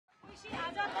See,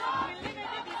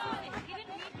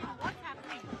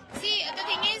 the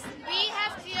thing is, we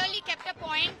have clearly kept a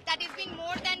point that it's been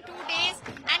more than 2 days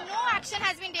and no action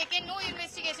has been taken, no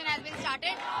investigation has been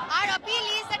started. Our appeal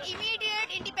is that immediate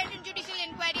independent judicial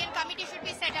inquiry and committee should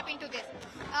be set up into this.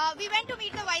 We went to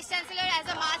meet the Vice Chancellor as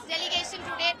a mass delegation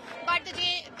today, but the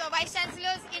Vice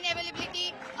Chancellor's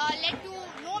inavailability led to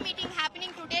no meeting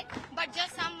happening today. But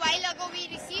just some while ago, we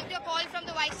received a call from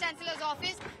the Vice Chancellor's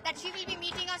office that she will be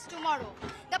meeting us tomorrow.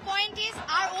 The point is,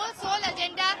 our whole sole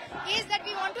agenda is that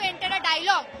we want to enter a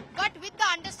dialogue, but with the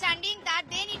understanding that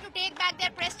they need to take back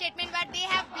their press statement where they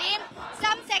have blamed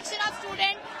some section of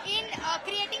students in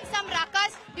creating some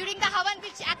ruckus during the Havan,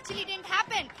 which actually didn't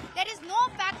happen. There is no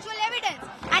factual evidence,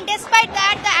 and despite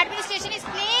that, the administration is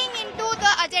playing into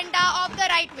the agenda of the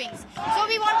right wings. So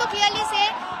we want to clearly say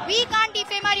we can't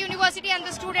defame our university and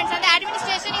the students, and the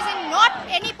administration is in not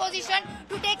any position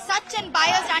to take such an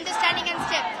biased understanding and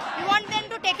step. We want them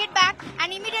to take it back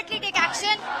and immediately take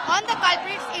action on the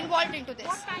culprits involved into this.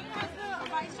 What time has the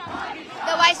Vice Chancellor given?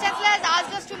 The Vice Chancellor has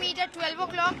asked us to meet at 12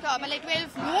 o'clock, like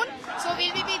 12 noon. So we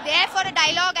will be there for a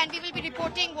dialogue and we will be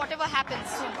reporting whatever happens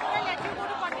soon. Well, let you go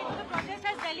to continue the protest.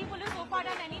 Has Delhi police so far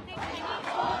done anything?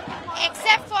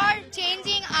 Except for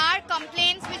changing our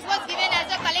complaints, which was given as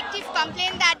a collective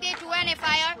complaint that day to an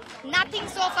FIR, nothing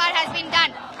so far has been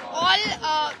done. All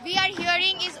we are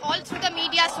hearing is all through the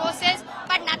media sources,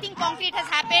 but nothing concrete has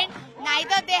happened.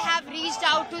 Neither they have reached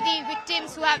out to the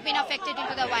victims who have been affected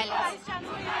into the violence.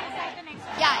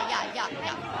 Yeah.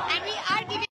 And we are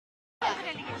giving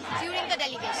during the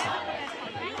delegation.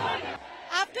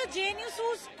 After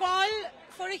JNU's call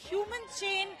for a human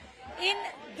chain in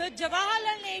the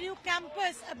Jawaharlal Nehru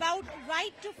campus about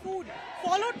right to food,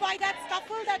 followed by that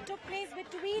scuffle that took place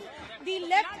between the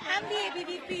left and the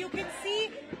ABVP, you can see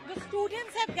the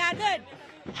students have gathered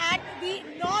at the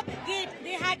North Gate.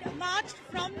 They had marched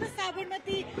from the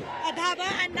Sabarmati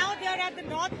Dhaba and now they are at the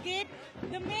North Gate.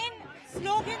 The main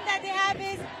slogan that they have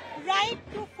is right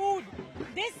to food.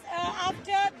 This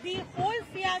after the whole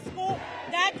fiasco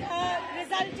that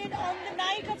resulted on the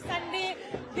night of Sunday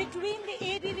between the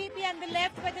ABVP and the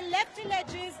left, where the left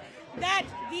alleges that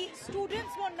the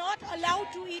students were not allowed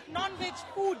to eat non-veg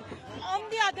food. On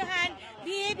the other hand,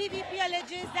 the ABVP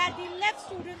alleges that the left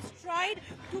students tried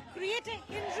to create a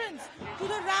hindrance to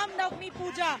the Ram Navami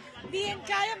Puja. The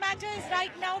entire matter is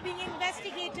right now being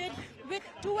investigated with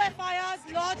 2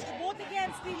 FIRs lodged both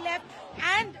against the left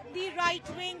and the right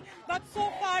wing, but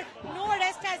so far no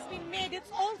arrest has been made.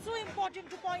 It's also important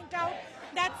to point out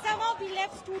that some of the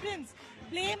left students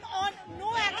blame on no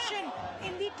action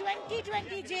in the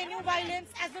 2020 JNU violence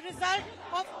as a result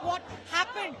of what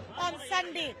happened on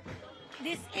Sunday.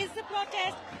 This is the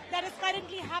protest that is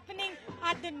currently happening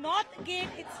at the North Gate.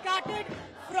 It started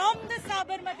from the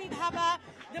Sabarmati Dhaba.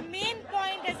 The main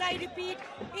point, as I repeat,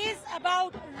 is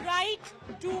about right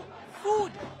to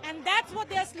food. And that's what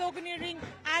they are sloganeering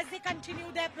as they continue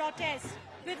their protest.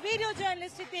 With video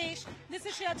journalist Hitesh, this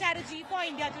is Shreya Chatterjee for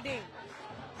India Today.